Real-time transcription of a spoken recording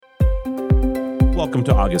Welcome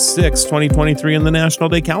to August 6, 2023 in the National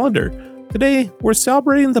Day calendar. Today, we're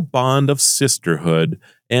celebrating the bond of sisterhood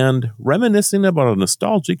and reminiscing about a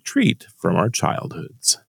nostalgic treat from our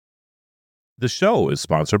childhoods. The show is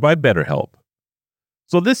sponsored by BetterHelp.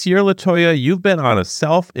 So this year, Latoya, you've been on a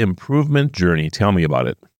self-improvement journey. Tell me about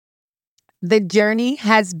it. The journey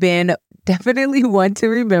has been definitely one to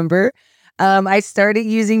remember. I started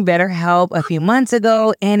using BetterHelp a few months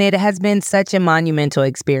ago, and it has been such a monumental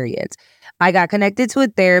experience. I got connected to a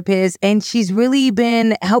therapist, and she's really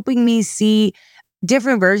been helping me see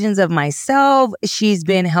different versions of myself. She's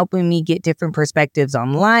been helping me get different perspectives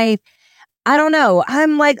on life. I don't know.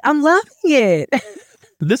 I'm loving it.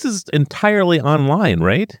 This is entirely online,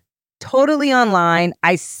 right? Totally online.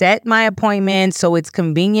 I set my appointment so it's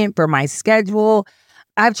convenient for my schedule.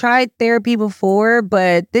 I've tried therapy before,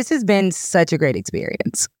 but this has been such a great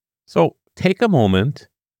experience. So take a moment,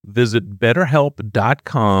 visit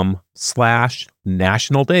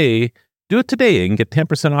betterhelp.com/National Day. Do it today and get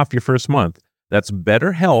 10% off your first month. That's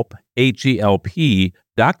BetterHelp,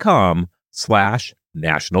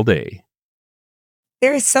 HELP.com/National Day.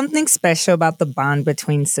 There is something special about the bond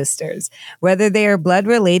between sisters. Whether they are blood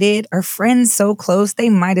related or friends so close they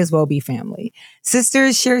might as well be family.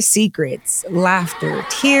 Sisters share secrets, laughter,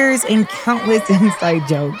 tears, and countless inside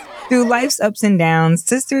jokes. Through life's ups and downs,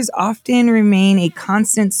 sisters often remain a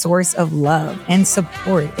constant source of love and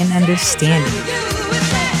support and understanding.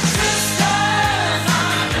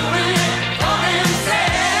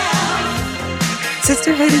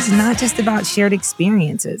 Sisterhood is not just about shared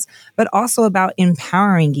experiences, but also about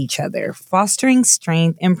empowering each other, fostering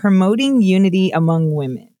strength, and promoting unity among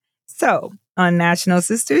women. So, on National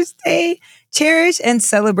Sisters Day, cherish and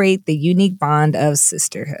celebrate the unique bond of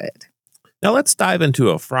sisterhood. Now let's dive into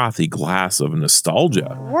a frothy glass of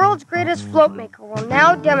nostalgia. World's greatest float maker will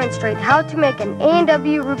now demonstrate how to make an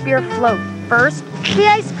A&W root beer float. First, the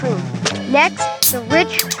ice cream. Next, the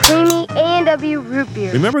rich, creamy A&W root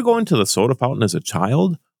beer. Remember going to the soda fountain as a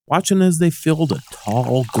child? Watching as they filled a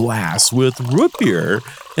tall glass with root beer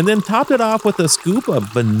and then topped it off with a scoop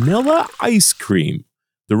of vanilla ice cream.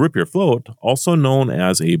 The root beer float, also known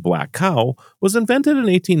as a black cow, was invented in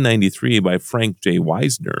 1893 by Frank J.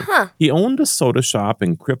 Wisner. He owned a soda shop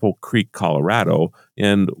in Cripple Creek, Colorado,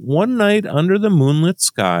 and one night under the moonlit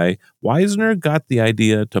sky, Wisner got the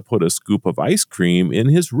idea to put a scoop of ice cream in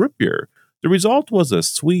his root beer. The result was a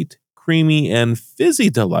sweet, creamy, and fizzy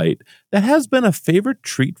delight that has been a favorite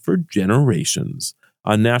treat for generations.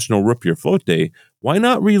 On National Root Beer Float Day, why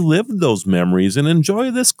not relive those memories and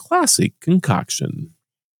enjoy this classic concoction?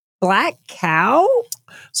 Black cow?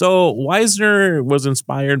 So Wisner was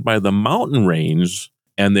inspired by the mountain range,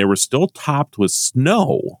 and they were still topped with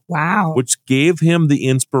snow. Wow. Which gave him the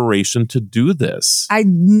inspiration to do this. I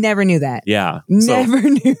never knew that. Yeah. Never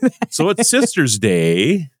knew that. So it's Sister's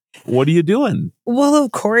Day. What are you doing? Well,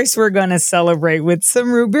 of course, we're going to celebrate with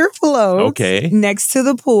some root beer floats. Okay. Next to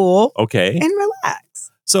the pool. Okay. And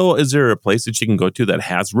relax. So is there a place that you can go to that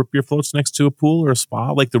has root beer floats next to a pool or a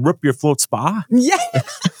spa? Like the root beer float spa? Yeah.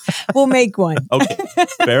 We'll make one. Okay.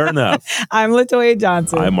 Fair enough. I'm Latoya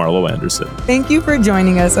Johnson. I'm Marlo Anderson. Thank you for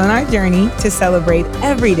joining us on our journey to celebrate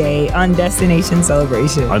every day on Destination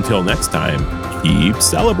Celebration. Until next time, keep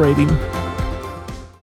celebrating.